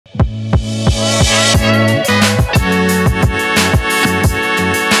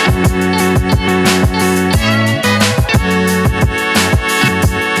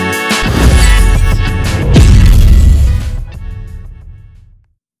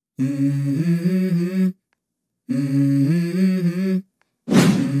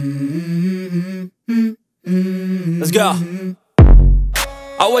Let's go.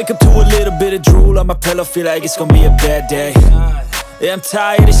 I wake up to a little bit of drool on my pillow, feel like it's gonna be a bad day. Yeah, I'm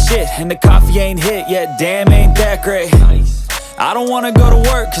tired of shit, and the coffee ain't hit yet, damn, ain't that great. I don't wanna go to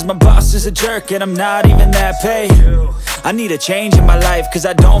work, cause my boss is a jerk, and I'm not even that paid. I need a change in my life, cause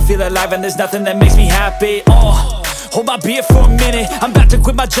I don't feel alive, and there's nothing that makes me happy. Hold my beer for a minute, I'm about to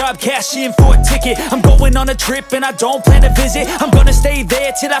quit my job, cash in for a ticket. I'm going on a trip and I don't plan to visit. I'm gonna stay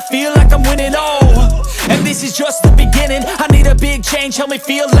there till I feel like I'm winning, and this is just the beginning. I need a big change, help me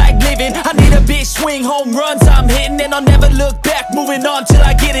feel like living. I need a big swing, home runs I'm hitting, and I'll never look back, moving on till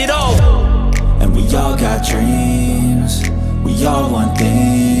I get it all. And we all got dreams, we all want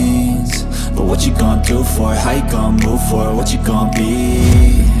things, but what you gonna do for it? How you gonna move for it? What you gonna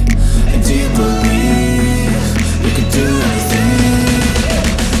be? And do you believe you can do anything?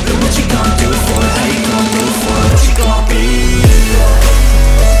 But what you gonna do for it? How you gonna move for it? What you gonna be?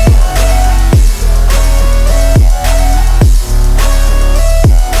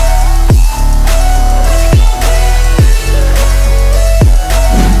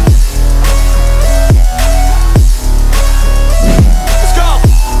 Let's go!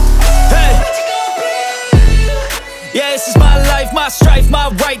 Hey! Yeah, this is my life, my strife, my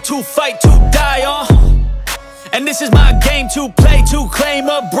right to fight, to die on. And this is my game to play, to claim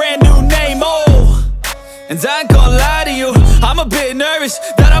a brand new name, And I ain't gonna lie to you, I'm a bit nervous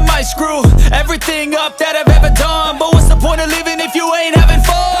that I might screw everything up that I've ever done. But what's the point of living if you ain't having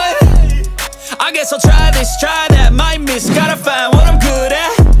fun? I guess I'll try this, try that, might miss, gotta find what I'm good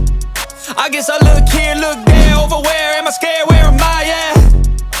at. I guess I'll look here, look there, over where am I scared, where am I at?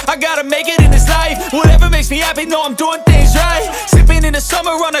 I gotta make it in this life, whatever makes me happy, know I'm doing things right. Sipping in the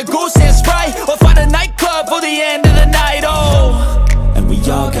summer on a goose and Sprite, or find a nightclub for the end of the night, And we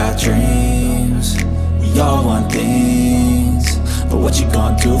all got dreams, we all want things, but what you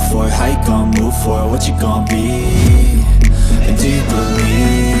gonna do for it? How you gonna move for it? What you gonna be? And do you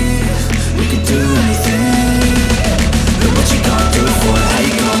believe you can do anything? But what you gonna do for it? How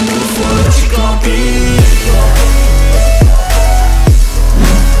you gonna move for it? What you gonna be?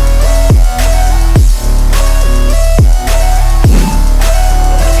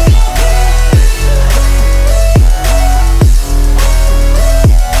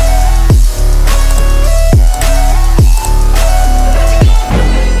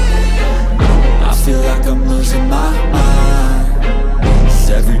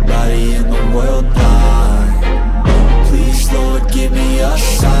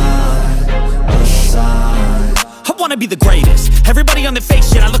 Be the greatest. Everybody on the fake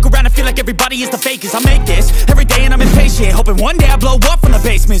shit, I look around and feel like everybody is the fakest. I make this every day and I'm impatient, hoping one day I blow up from the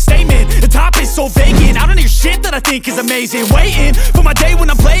basement. Statement, the top is so vacant, I don't hear shit that I think is amazing. Waiting for my day when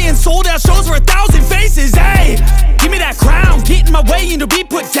I'm playing sold out shows for 1,000 faces. Hey, give me that crown, get in my way and to be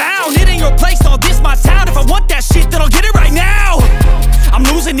put down. It ain't your place, all this my town. If I want that shit, then I'll get it right now. I'm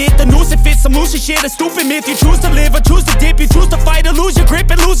losing it, the noose it fits, I'm losing shit. A stupid myth, you choose to live or choose to dip. You choose to fight or lose your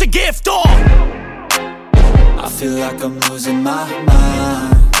grip and lose a gift. I feel like I'm losing my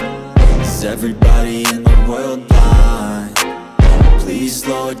mind. Is everybody in the world blind? Please,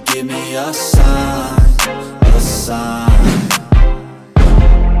 Lord, give me a sign, a sign.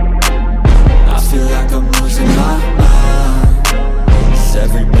 I feel like I'm losing my mind. Is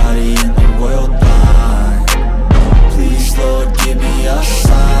everybody in the world blind? Please, Lord, give me a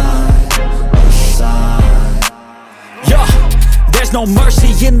sign, a sign. Yeah. There's no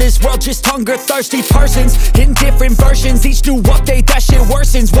mercy in this world, just hunger-thirsty persons in different versions, each new update, that shit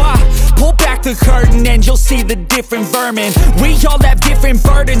worsens. Why? Pull back the curtain and you'll see the different vermin. We all have different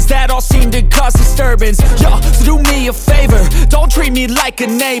burdens that all seem to cause disturbance. Yo, so do me a favor, don't treat me like a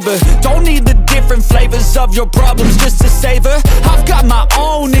neighbor. Don't need the different flavors of your problems just to savor. I've got my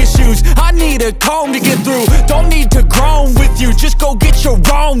own issues, I need a comb to get through. Don't need to groan with you, just go get your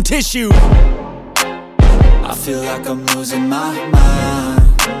own tissue. I feel like I'm losing my mind.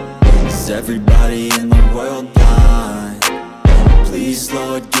 Is everybody in the world blind? Please,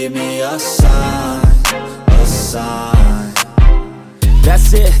 Lord, give me a sign, a sign.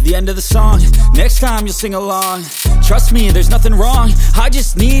 That's it, the end of the song. Next time you'll sing along. Trust me, there's nothing wrong, I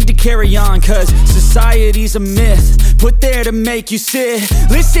just need to carry on. Cause society's a myth, put there to make you sit.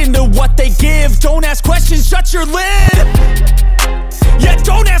 Listen to what they give, don't ask questions, shut your lid. Yeah,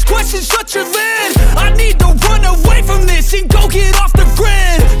 don't ask questions, shut your lid. I need to run away from this and go get off the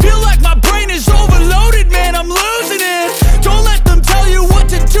grid.